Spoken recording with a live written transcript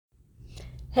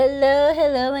Hello,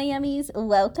 my yummies.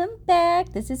 Welcome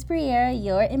back. This is Briera,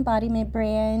 your embodiment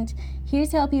brand, here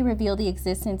to help you reveal the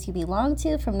existence you belong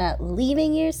to from not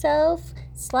leaving yourself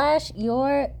 /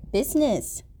 your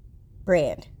business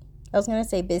brand. I was going to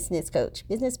say business coach,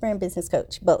 business brand, business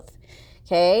coach, both.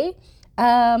 Okay.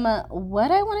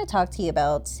 What I want to talk to you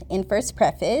about in first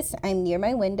preface, I'm near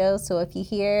my window, so if you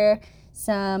hear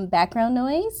some background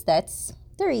noise, that's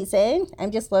the reason.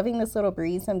 I'm just loving this little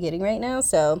breeze I'm getting right now,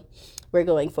 so we're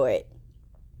going for it.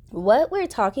 What we're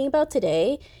talking about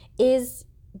today is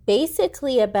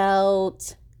basically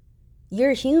about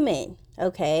you're human,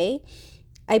 okay?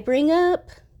 I bring up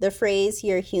the phrase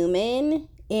you're human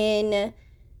in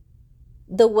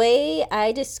the way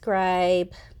I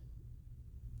describe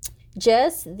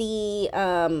just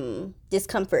the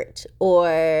discomfort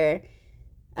or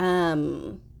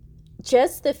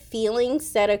just the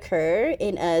feelings that occur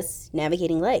in us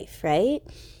navigating life, right?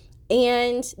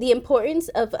 And the importance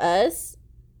of us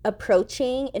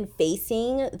approaching and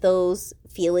facing those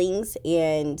feelings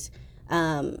and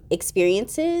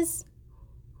experiences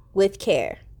with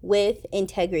care, with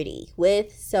integrity,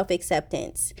 with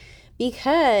self-acceptance.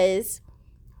 Because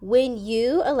when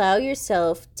you allow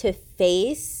yourself to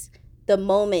face the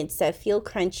moments that feel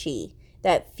crunchy,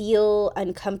 that feel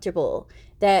uncomfortable,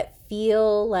 that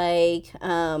feel like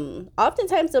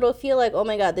oftentimes it'll feel like, oh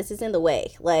my God, this is in the way.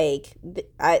 Like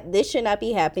this should not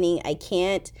be happening. I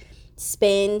can't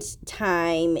spend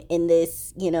time in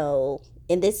this,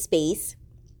 in this space.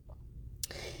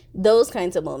 Those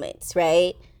kinds of moments,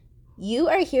 right? You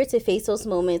are here to face those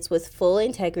moments with full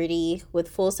integrity, with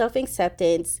full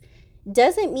self-acceptance.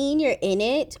 Doesn't mean you're in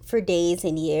it for days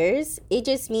and years. It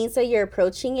just means that you're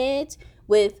approaching it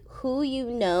with who you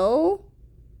know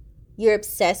you're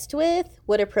obsessed with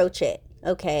would approach it,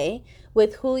 okay?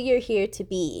 With who you're here to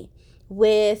be,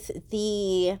 with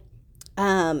the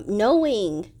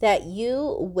knowing that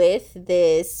you, with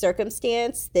this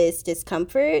circumstance, this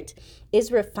discomfort,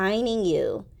 is refining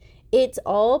you. It's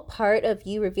all part of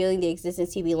you revealing the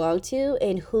existence you belong to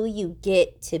and who you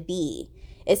get to be,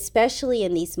 especially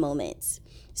in these moments.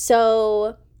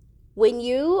 So when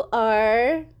you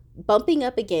are bumping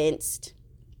up against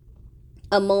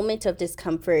a moment of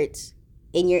discomfort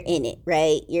and you're in it,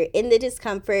 right? You're in the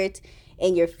discomfort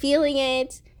and you're feeling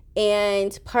it,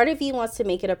 and part of you wants to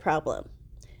make it a problem.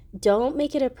 Don't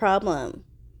make it a problem,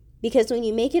 because when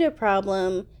you make it a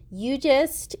problem, you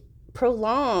just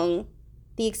prolong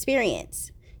the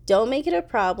experience. Don't make it a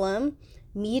problem.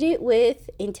 Meet it with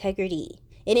integrity.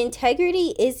 And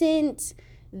integrity isn't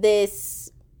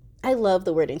this, I love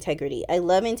the word integrity. I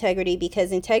love integrity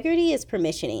because integrity is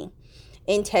permissioning.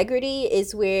 Integrity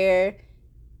is where,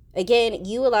 again,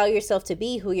 you allow yourself to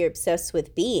be who you're obsessed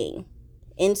with being.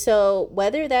 And so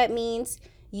whether that means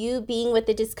you being with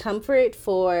the discomfort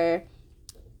for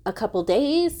a couple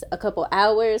days, a couple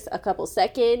hours, a couple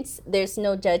seconds, there's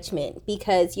no judgment,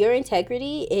 because your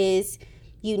integrity is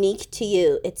unique to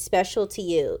you. It's special to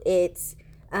you. It's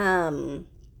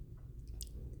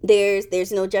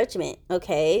there's no judgment,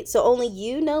 okay? So only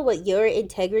you know what your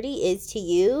integrity is to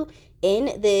you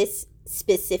in this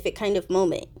specific kind of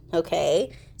moment,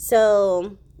 okay?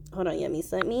 So hold on,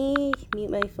 yummies, let me mute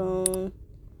my phone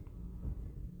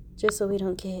just so we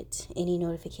don't get any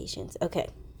notifications. Okay.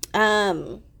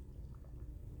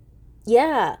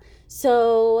 Yeah,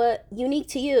 so unique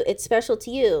to you, it's special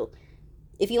to you.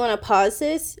 If you want to pause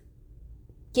this,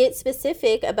 get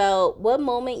specific about what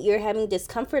moment you're having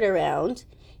discomfort around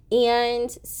and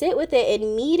sit with it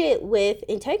and meet it with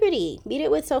integrity, meet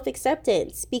it with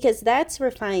self-acceptance, because that's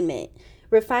refinement.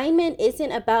 Refinement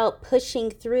isn't about pushing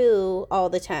through all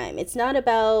the time. It's not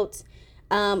about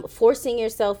forcing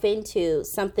yourself into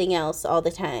something else all the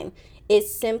time.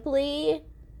 It's simply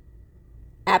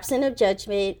absent of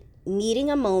judgment,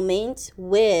 meeting a moment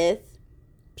with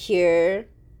pure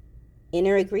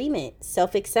inner agreement,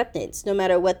 self-acceptance, no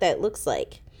matter what that looks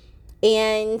like.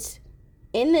 And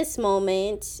in this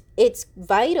moment, it's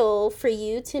vital for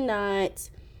you to not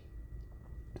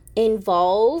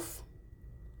involve,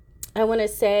 I want to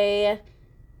say,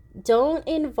 don't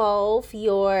involve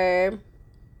your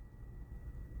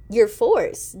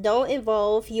force. Don't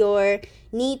involve your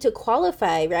need to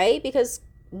qualify, right? Because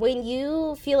when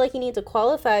you feel like you need to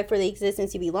qualify for the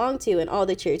existence you belong to and all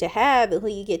that you're to have and who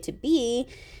you get to be,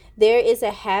 there is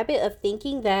a habit of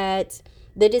thinking that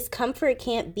the discomfort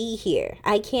can't be here.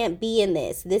 I can't be in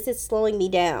this. This is slowing me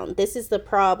down. This is the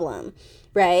problem,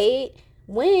 right?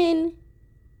 When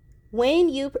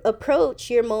you approach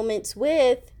your moments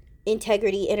with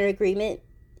integrity, inner agreement,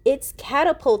 it's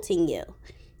catapulting you,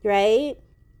 right?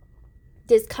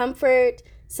 Discomfort,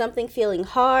 something feeling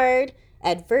hard,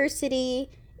 adversity,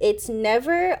 It's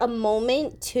never a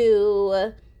moment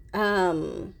to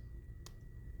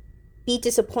be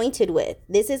disappointed with.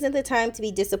 This isn't the time to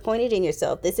be disappointed in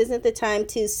yourself. This isn't the time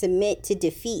to submit to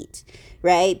defeat,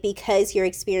 right? Because you're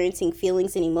experiencing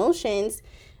feelings and emotions.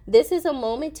 This is a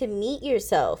moment to meet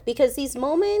yourself, because these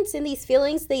moments and these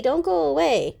feelings, they don't go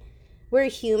away. We're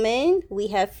human. We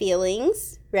have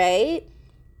feelings, right?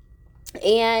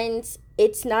 And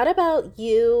it's not about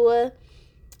you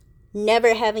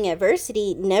never having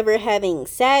adversity, never having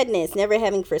sadness, never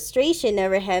having frustration,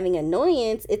 never having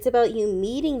annoyance. It's about you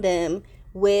meeting them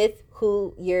with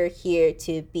who you're here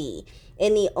to be.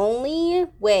 And the only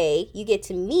way you get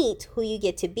to meet who you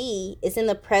get to be is in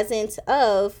the presence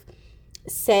of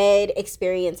said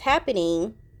experience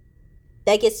happening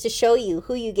that gets to show you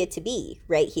who you get to be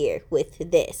right here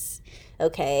with this.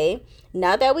 Okay?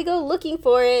 Not that we go looking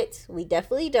for it. We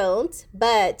definitely don't.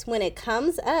 But when it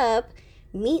comes up,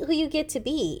 meet who you get to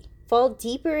be. Fall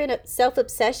deeper in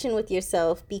self-obsession with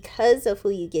yourself because of who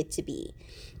you get to be,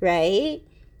 right?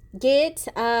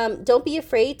 Don't be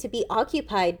afraid to be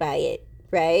occupied by it,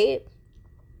 right?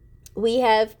 We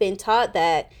have been taught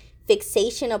that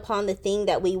fixation upon the thing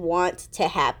that we want to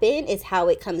happen is how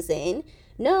it comes in.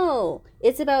 No,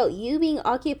 it's about you being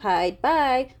occupied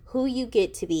by who you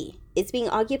get to be. It's being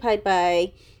occupied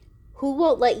by who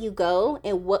won't let you go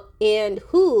and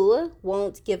who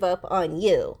won't give up on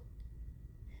you.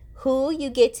 Who you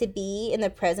get to be in the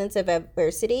presence of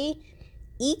adversity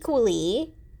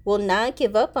equally will not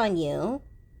give up on you,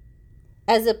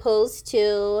 as opposed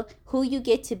to who you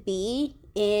get to be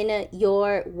in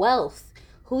your wealth,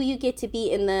 who you get to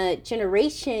be in the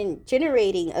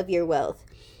generating of your wealth.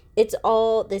 It's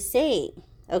all the same,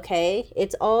 okay?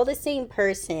 It's all the same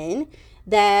person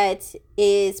that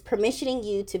is permissioning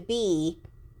you to be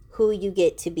who you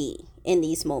get to be in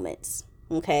these moments,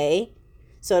 okay?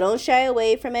 So don't shy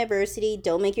away from adversity.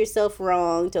 Don't make yourself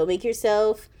wrong. Don't make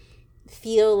yourself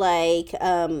feel like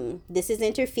this is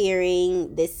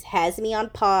interfering. This has me on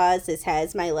pause. This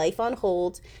has my life on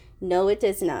hold. No, it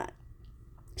does not.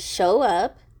 Show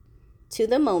up to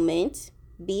the moment.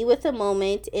 Be with the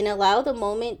moment and allow the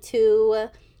moment to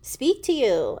speak to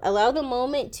you. Allow the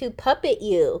moment to puppet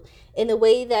you in the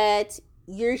way that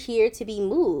you're here to be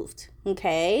moved,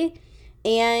 okay?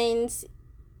 And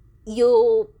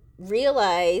you'll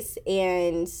realize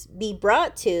and be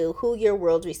brought to who your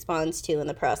world responds to in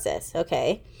the process,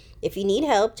 okay? If you need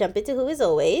help, jump into Who Is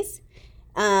Always.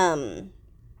 And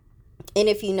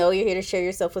if you know you're here to share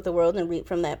yourself with the world and reap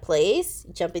from that place,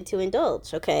 jump into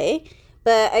Indulge, okay?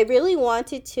 But I really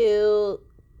wanted to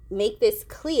make this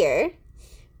clear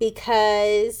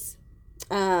because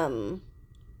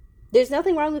there's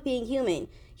nothing wrong with being human.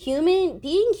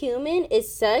 Being human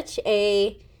is such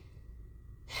it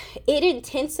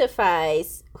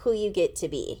intensifies who you get to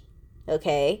be,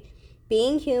 okay?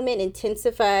 Being human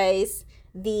intensifies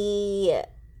the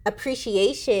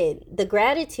appreciation, the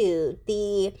gratitude,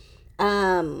 the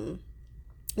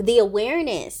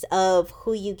awareness of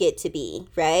who you get to be,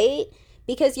 right?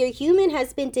 Because your human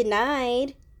has been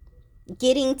denied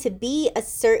getting to be a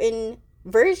certain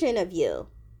version of you.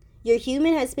 Your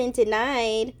human has been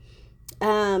denied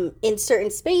in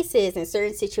certain spaces and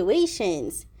certain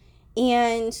situations.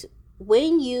 And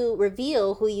when you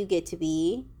reveal who you get to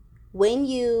be, when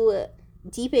you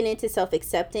deepen into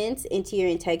self-acceptance, into your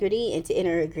integrity, into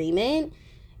inner agreement,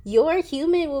 your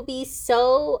human will be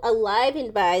so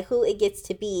alivened by who it gets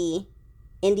to be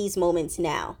in these moments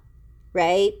now,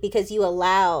 right? Because you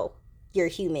allow your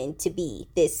human to be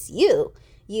this you.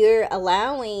 You're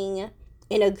allowing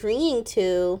and agreeing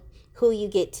to who you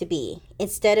get to be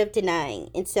instead of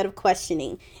denying, instead of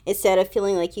questioning, instead of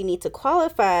feeling like you need to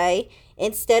qualify,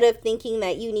 instead of thinking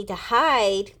that you need to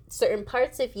hide certain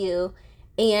parts of you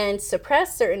and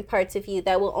suppress certain parts of you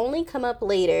that will only come up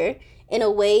later in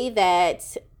a way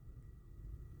that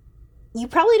you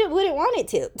probably wouldn't want it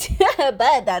to,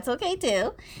 but that's okay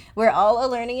too. We're all a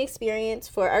learning experience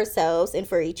for ourselves and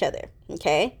for each other,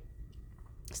 okay?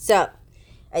 So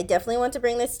I definitely want to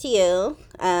bring this to you.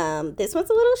 This one's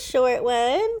a little short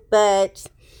one, but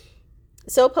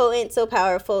so potent, so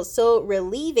powerful, so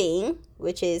relieving,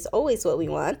 which is always what we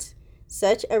want.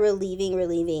 Such a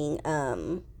relieving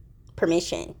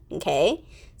permission, okay?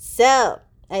 So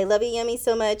I love you, Yummy,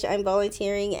 so much. I'm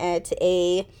volunteering at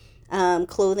a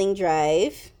clothing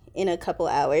drive in a couple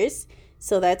hours.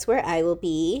 So that's where I will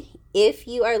be. If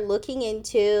you are looking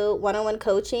into one-on-one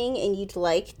coaching and you'd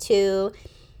like to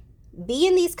be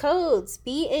in these codes,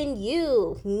 be in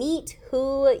you, meet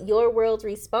who your world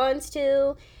responds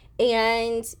to,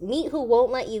 and meet who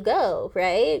won't let you go,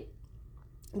 right?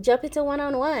 Jump into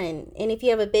one-on-one. And if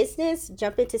you have a business,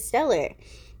 jump into Stellar.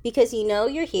 because you know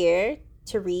you're here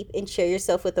to reap and share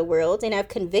yourself with the world and have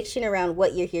conviction around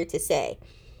what you're here to say.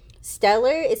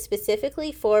 Stellar is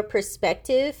specifically for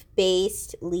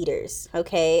perspective-based leaders,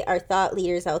 okay? Our thought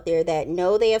leaders out there that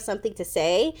know they have something to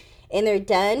say and they're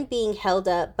done being held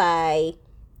up by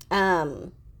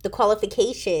the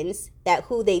qualifications that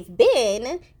who they've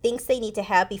been thinks they need to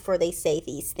have before they say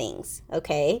these things,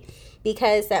 okay?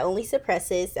 Because that only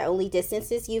suppresses, that only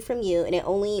distances you from you, and it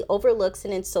only overlooks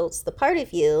and insults the part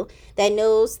of you that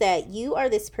knows that you are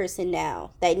this person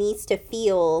now, that needs to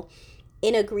feel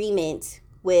in agreement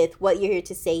with what you're here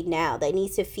to say now, that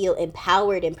needs to feel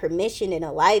empowered and permissioned and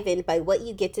enlivened by what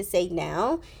you get to say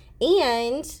now.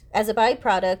 And as a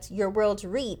byproduct, your world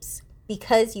reaps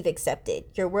because you've accepted.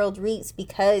 Your world reaps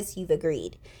because you've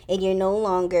agreed. And you're no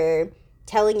longer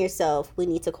telling yourself, we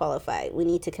need to qualify, we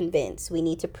need to convince, we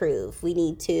need to prove, we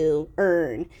need to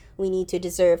earn, we need to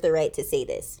deserve the right to say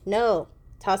this. No,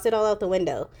 toss it all out the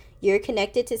window. You're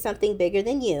connected to something bigger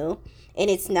than you, and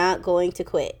it's not going to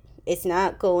quit. It's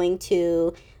not going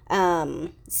to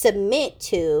submit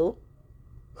to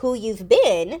who you've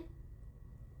been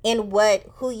and what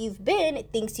who you've been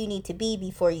thinks you need to be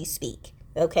before you speak.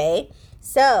 Okay,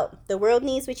 so the world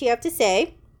needs what you have to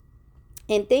say,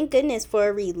 and thank goodness for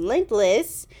a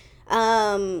relentless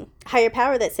higher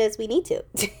power that says we need to.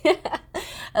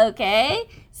 Okay,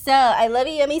 so I love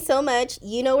you, Yummy, so much.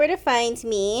 You know where to find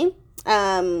me.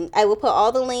 I will put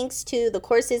all the links to the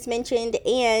courses mentioned,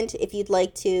 and if you'd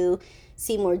like to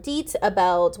see more deets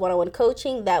about one-on-one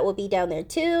coaching, that will be down there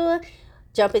too.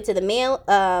 Jump into the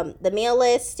mail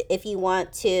list if you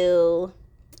want to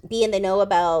be in the know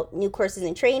about new courses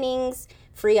and trainings,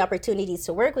 free opportunities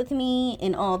to work with me,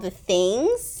 and all the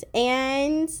things.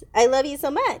 And I love you so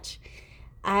much.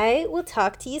 I will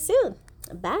talk to you soon.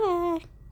 Bye.